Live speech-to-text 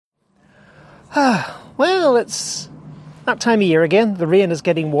Well, it's that time of year again. The rain is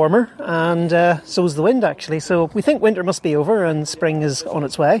getting warmer, and so is the wind, actually. So we think winter must be over and spring is on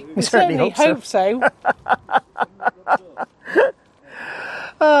its way. We certainly hope so.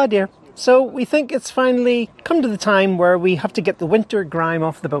 Oh dear. So we think it's finally come to the time where we have to get the winter grime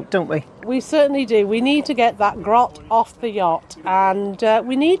off the boat, don't we? We certainly do. We need to get that grot off the yacht, and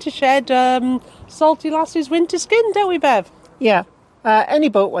we need to shed Salty Lassie's winter skin, don't we, Bev? Yeah. Any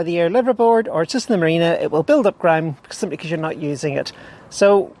boat, whether you're liveaboard or it's just in the marina, it will build up grime simply because you're not using it.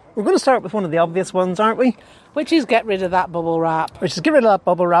 So we're going to start with one of the obvious ones, aren't we? Which is get rid of that bubble wrap. Which is get rid of that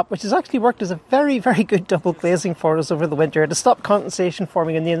bubble wrap, which has actually worked as a very, very good double glazing for us over the winter to stop condensation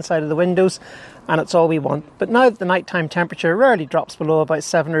forming on the inside of the windows, and it's all we want. But now that the nighttime temperature rarely drops below about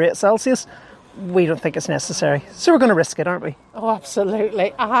 7 or 8 Celsius, we don't think it's necessary. So we're going to risk it, aren't we? Oh,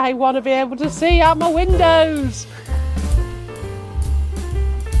 absolutely. I want to be able to see out my windows.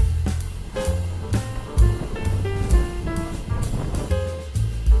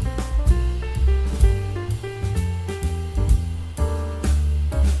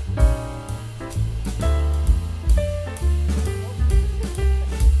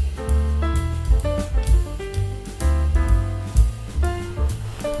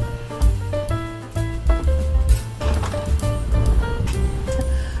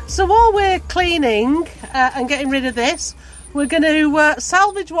 So while we're cleaning and getting rid of this, we're going to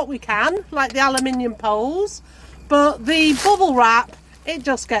salvage what we can, like the aluminium poles, but the bubble wrap, it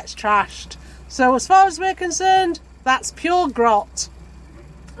just gets trashed. So as far as we're concerned, that's pure grot.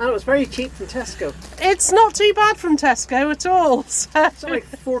 And it was very cheap from Tesco. It's not too bad from Tesco at all. It's like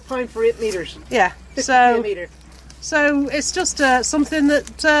 £4 for 8 metres. Yeah, so it's just something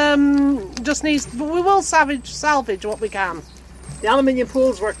that just needs, but we will salvage what we can. The aluminium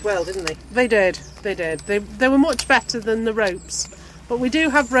poles worked well, didn't they? They did. They were much better than the ropes. But we do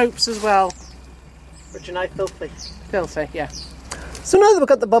have ropes as well. Which are now filthy. Filthy, yeah. So now that we've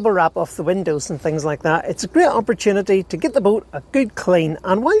got the bubble wrap off the windows and things like that, it's a great opportunity to get the boat a good clean.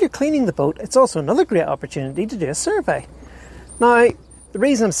 And while you're cleaning the boat, it's also another great opportunity to do a survey. Now, the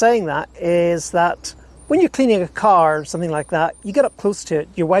reason I'm saying that is that when you're cleaning a car or something like that, you get up close to it,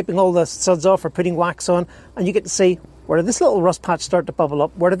 you're wiping all the suds off or putting wax on, and you get to see, where did this little rust patch start to bubble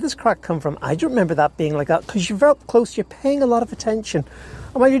up? Where did this crack come from? I don't remember that being like that, because you're very up close, you're paying a lot of attention.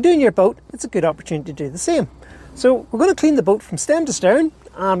 And while you're doing your boat, it's a good opportunity to do the same. So we're going to clean the boat from stem to stern,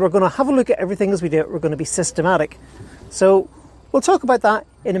 and we're going to have a look at everything as we do it. We're going to be systematic. So we'll talk about that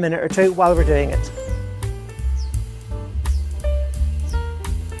in a minute or two while we're doing it.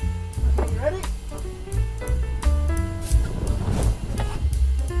 Ready?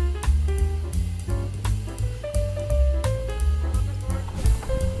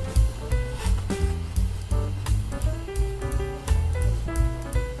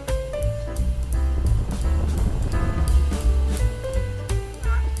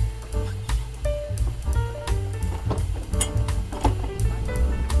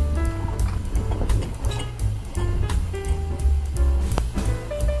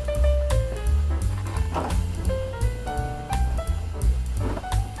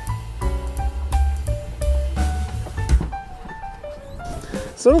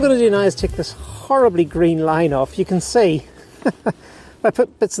 So what I'm going to do now is take this horribly green line off. You can see, if I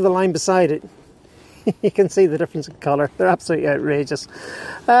put bits of the line beside it, you can see the difference in colour. They're absolutely outrageous.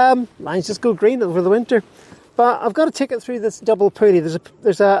 Lines just go green over the winter. But I've got to take it through this double pulley.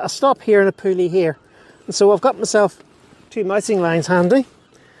 There's a stop here and a pulley here. And so I've got myself 2 mousing lines handy.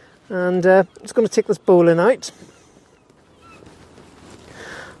 And I'm just going to take this bowline out.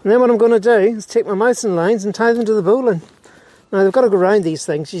 And then what I'm going to do is take my mousing lines and tie them to the bowline. Now they've got to go around these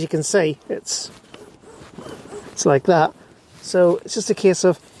things, as you can see. It's like that. So it's just a case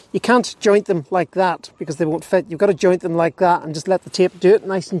of, you can't joint them like that because they won't fit. You've got to joint them like that and just let the tape do it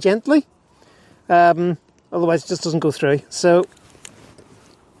nice and gently. Otherwise it just doesn't go through. So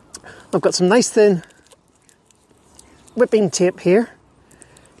I've got some nice thin whipping tape here.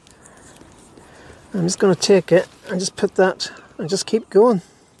 I'm just going to take it and just put that and just keep going.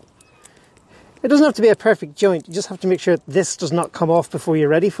 It doesn't have to be a perfect joint, you just have to make sure this does not come off before you're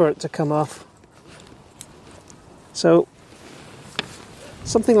ready for it to come off. So,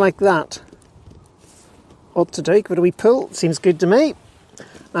 something like that ought to do. Give it a wee pull, seems good to me.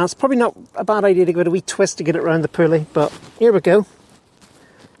 Now it's probably not a bad idea to give it a wee twist to get it around the pulley, but here we go.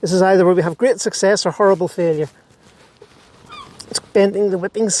 This is either where we have great success or horrible failure. Just bending the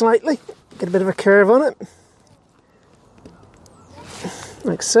whipping slightly, get a bit of a curve on it.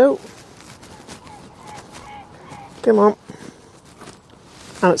 Like so. Come on.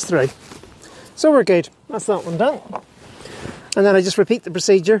 And it's through. So we're good. That's that one done. And then I just repeat the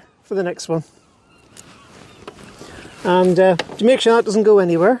procedure for the next one. And to make sure that doesn't go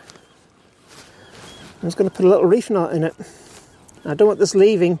anywhere, I'm just going to put a little reef knot in it. I don't want this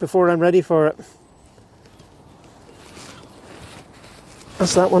leaving before I'm ready for it.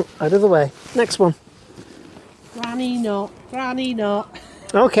 That's that one out of the way. Next one. Granny knot, granny knot.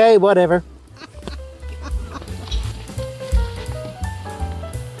 Okay, whatever.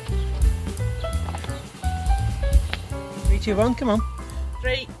 3, 2, 1, come on.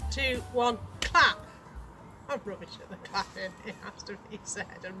 3, 2, 1, clap. I'm rubbish at the clapping, it has to be said,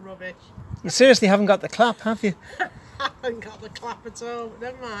 I'm rubbish. You seriously haven't got the clap, have you? I haven't got the clap at all, but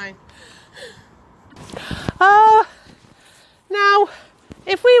never mind. Now,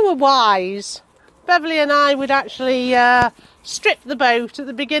 if we were wise, Beverly and I would actually strip the boat at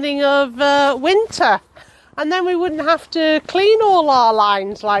the beginning of winter, and then we wouldn't have to clean all our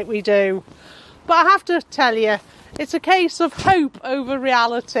lines like we do. But I have to tell you, it's a case of hope over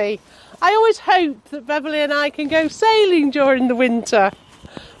reality. I always hope that Beverly and I can go sailing during the winter,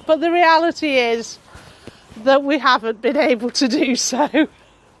 but the reality is that we haven't been able to do so.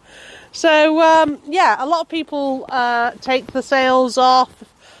 So yeah, a lot of people take the sails off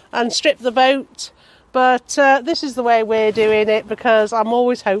and strip the boat, but this is the way we're doing it because I'm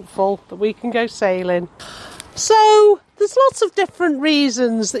always hopeful that we can go sailing. So there's lots of different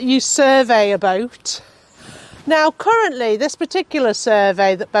reasons that you survey a boat. Now currently this particular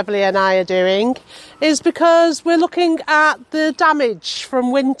survey that Beverly and I are doing is because we're looking at the damage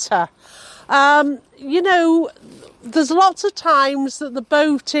from winter. You know, there's lots of times that the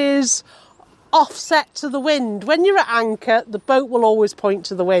boat is offset to the wind. When you're at anchor, the boat will always point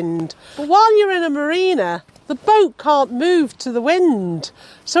to the wind. But while you're in a marina, the boat can't move to the wind.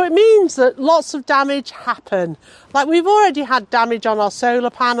 So it means that lots of damage happen. Like we've already had damage on our solar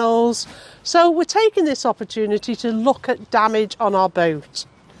panels. So we're taking this opportunity to look at damage on our boat.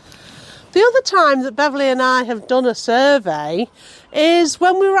 The other time that Beverly and I have done a survey is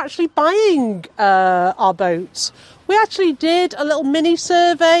when we were actually buying our boats. We actually did a little mini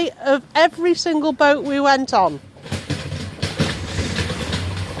survey of every single boat we went on.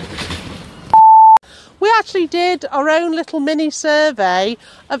 We actually did our own little mini survey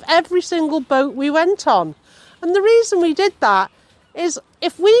of every single boat we went on. And the reason we did that is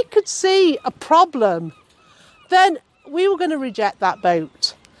if we could see a problem, then we were going to reject that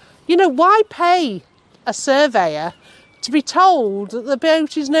boat. You know, why pay a surveyor to be told that the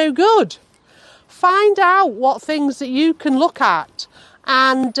boat is no good? Find out what things that you can look at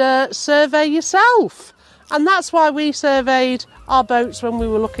and survey yourself. And that's why we surveyed our boats when we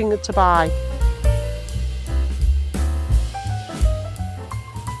were looking to buy.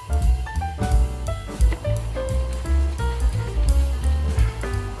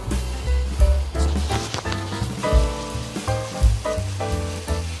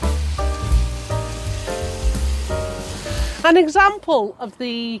 An example of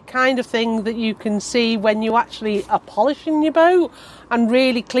the kind of thing that you can see when you actually are polishing your boat and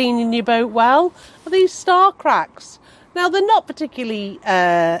really cleaning your boat well are these star cracks. Now they're not particularly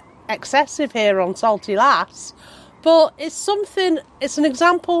excessive here on Salty Lass, but it's an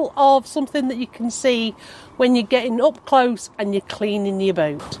example of something that you can see when you're getting up close and you're cleaning your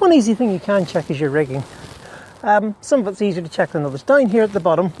boat. One easy thing you can check is your rigging. Some of it's easier to check than others. Down here at the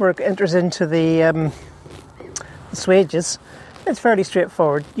bottom where it enters into the swages, it's fairly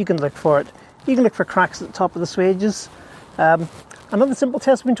straightforward. You can look for it. You can look for cracks at the top of the swages. Another simple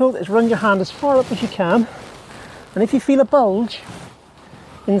test we've been told is run your hand as far up as you can, and if you feel a bulge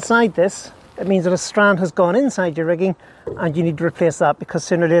inside this, it means that a strand has gone inside your rigging and you need to replace that, because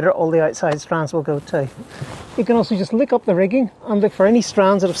sooner or later all the outside strands will go too. You can also just lick up the rigging and look for any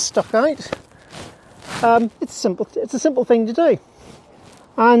strands that have stuck out. It's a simple thing to do,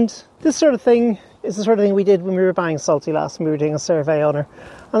 and this sort of thing is the sort of thing we did when we were buying Salty Lass and we were doing a survey on her.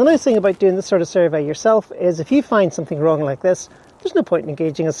 And the nice thing about doing this sort of survey yourself is if you find something wrong like this, there's no point in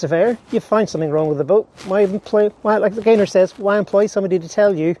engaging a surveyor. You find something wrong with the boat, like the gainer says, why employ somebody to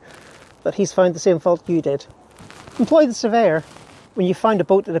tell you that he's found the same fault you did? Employ the surveyor when you find a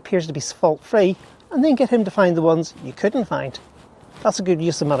boat that appears to be fault-free, and then get him to find the ones you couldn't find. That's a good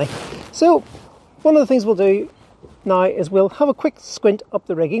use of money. So one of the things we'll do now is we'll have a quick squint up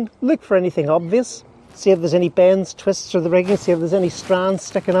the rigging, look for anything obvious, see if there's any bends, twists of the rigging, see if there's any strands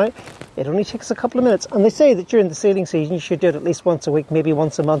sticking out. It only takes a couple of minutes, and they say that during the sailing season you should do it at least once a week, maybe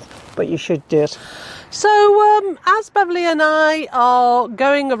once a month, but you should do it. So as Beverly and I are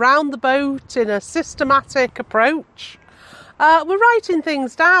going around the boat in a systematic approach, we're writing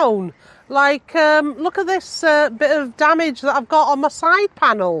things down. Like, look at this bit of damage that I've got on my side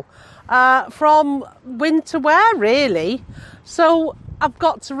panel. From winter wear, really. So I've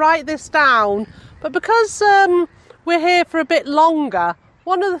got to write this down, but because we're we're here for a bit longer,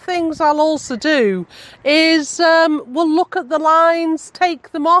 one of the things I'll also do is we'll look at the lines,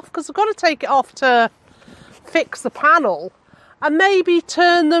 take them off, because I've got to take it off to fix the panel, and maybe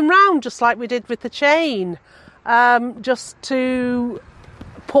turn them round just like we did with the chain, just to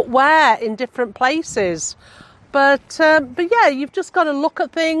put wear in different places. But yeah, you've just got to look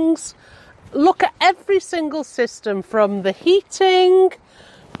at things, look at every single system from the heating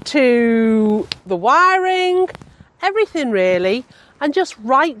to the wiring, everything really, and just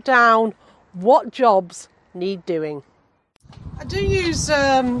write down what jobs need doing. I do use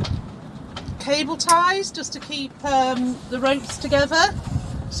cable ties just to keep the ropes together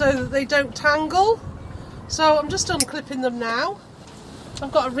so that they don't tangle. So I'm just unclipping them now.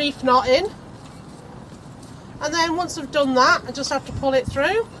 I've got a reef knot in, and then once I've done that, I just have to pull it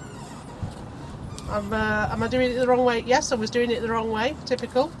through. Am I doing it the wrong way? Yes, I was doing it the wrong way,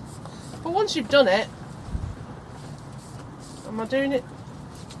 typical. But once you've done it, am I doing it?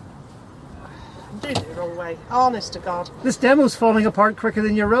 I'm doing it the wrong way, honest to God. This demo's falling apart quicker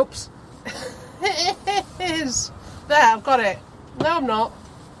than your ropes. It is. There, I've got it. No, I'm not.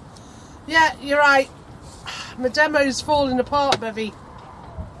 Yeah, you're right. My demo's falling apart, Bevy.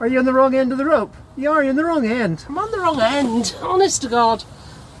 Are you on the wrong end of the rope? You are, you're on the wrong end. I'm on the wrong end, honest to God.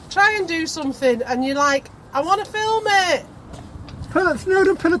 Try and do something and you're like, I want to film it. Pull it, no,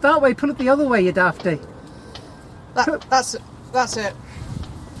 don't pull it that way, pull it the other way, you dafty. That's it. That's it.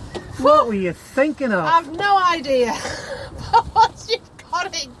 What were you thinking of? I've no idea. But once you've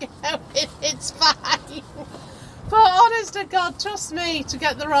got it going, it's fine. But honest to God, trust me, to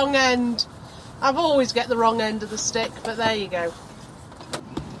get the wrong end. I've always get the wrong end of the stick, but there you go.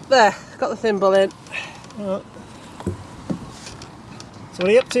 There, got the thimble in. Oh. So what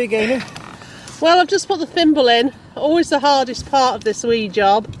are you up to, Gaynor? Well, I've just put the thimble in. Always the hardest part of this wee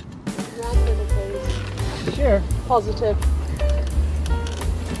job. Sure. Positive.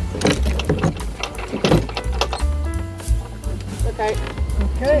 Okay.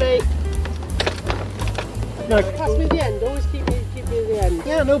 Okay. No. Pass me the end. Always keep me the end.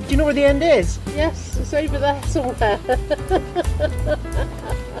 Yeah, no, do you know where the end is? Yes, it's over there somewhere.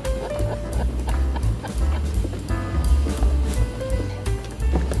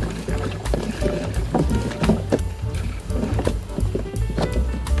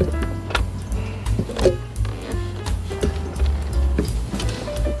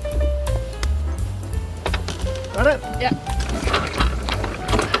 Got it? Yeah.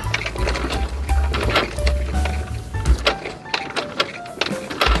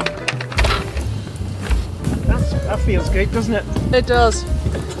 That feels good, doesn't it? It does.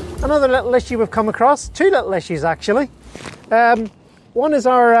 Another little issue we've come across, two little issues actually. One is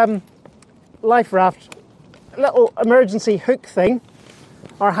our life raft little emergency hook thing,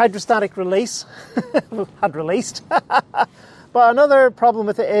 our hydrostatic release, had released. But another problem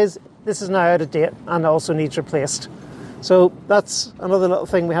with it is this is now out of date and also needs replaced. So that's another little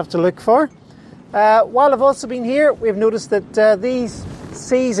thing we have to look for. While I've also been here, we've noticed that these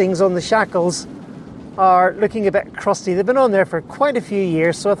seizings on the shackles are looking a bit crusty. They've been on there for quite a few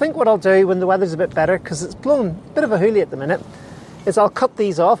years, so I think what I'll do when the weather's a bit better, because it's blowing a bit of a hoolie at the minute, is I'll cut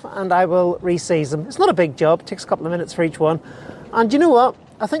these off and I will re-seize them. It's not a big job, it takes a couple of minutes for each one. And you know what?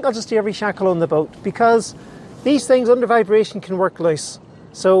 I think I'll just do every shackle on the boat, because these things under vibration can work loose.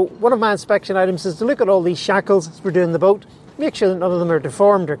 So one of my inspection items is to look at all these shackles as we're doing the boat, make sure that none of them are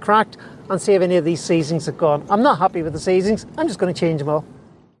deformed or cracked, and see if any of these seizings have gone. I'm not happy with the seizings, I'm just going to change them all.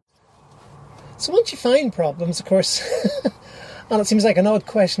 So once you find problems, of course, and it seems like an odd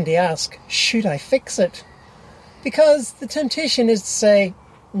question to ask, should I fix it? Because the temptation is to say,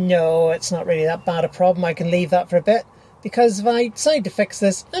 no, it's not really that bad a problem, I can leave that for a bit, because if I decide to fix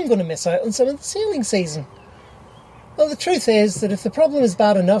this, I'm going to miss out on some of the sailing season. Well, the truth is that if the problem is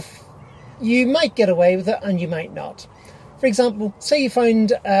bad enough, you might get away with it and you might not. For example, say you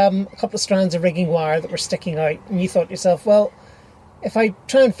found a couple of strands of rigging wire that were sticking out and you thought to yourself, well, if I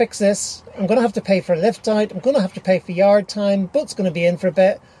try and fix this, I'm going to have to pay for a lift out, I'm going to have to pay for yard time, boat's going to be in for a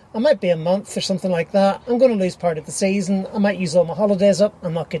bit, I might be a month or something like that, I'm going to lose part of the season, I might use all my holidays up,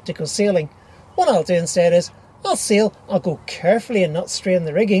 I'm not good to go sailing. What I'll do instead is, I'll sail, I'll go carefully and not strain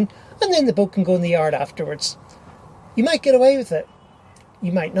the rigging, and then the boat can go in the yard afterwards. You might get away with it,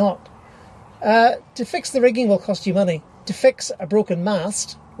 you might not. To fix the rigging will cost you money. To fix a broken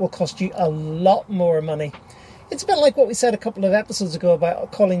mast will cost you a lot more money. It's a bit like what we said a couple of episodes ago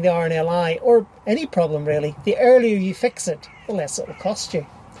about calling the RNLI, or any problem really. The earlier you fix it, the less it will cost you.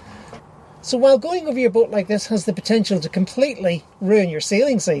 So while going over your boat like this has the potential to completely ruin your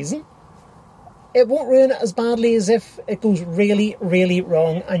sailing season, it won't ruin it as badly as if it goes really, really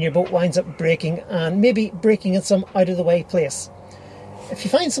wrong and your boat winds up breaking, and maybe breaking in some out-of-the-way place. If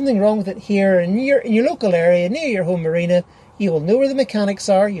you find something wrong with it here in your local area, near your home marina, you will know where the mechanics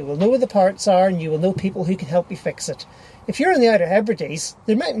are, you will know where the parts are, and you will know people who can help you fix it. If you're in the Outer Hebrides,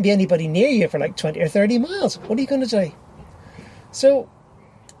 there mightn't be anybody near you for like 20 or 30 miles. What are you going to do? So,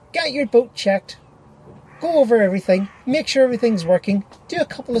 get your boat checked, go over everything, make sure everything's working, do a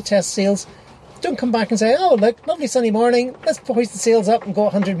couple of test sails. Don't come back and say, oh look, lovely sunny morning, let's hoist the sails up and go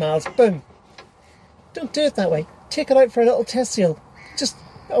 100 miles. Boom. Don't do it that way. Take it out for a little test sail. Just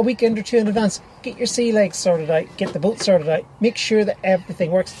a weekend or two in advance. Get your sea legs sorted out, get the boat sorted out, make sure that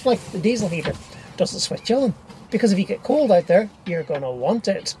everything works. Like the diesel heater doesn't switch on, because if you get cold out there, you're going to want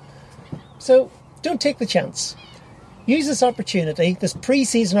it. So don't take the chance. Use this opportunity, this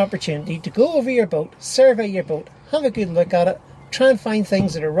pre-season opportunity, to go over your boat, survey your boat, have a good look at it, try and find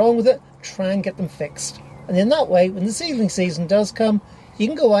things that are wrong with it, try and get them fixed. And in that way, when the sealing season does come, you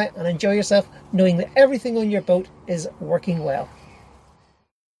can go out and enjoy yourself knowing that everything on your boat is working well.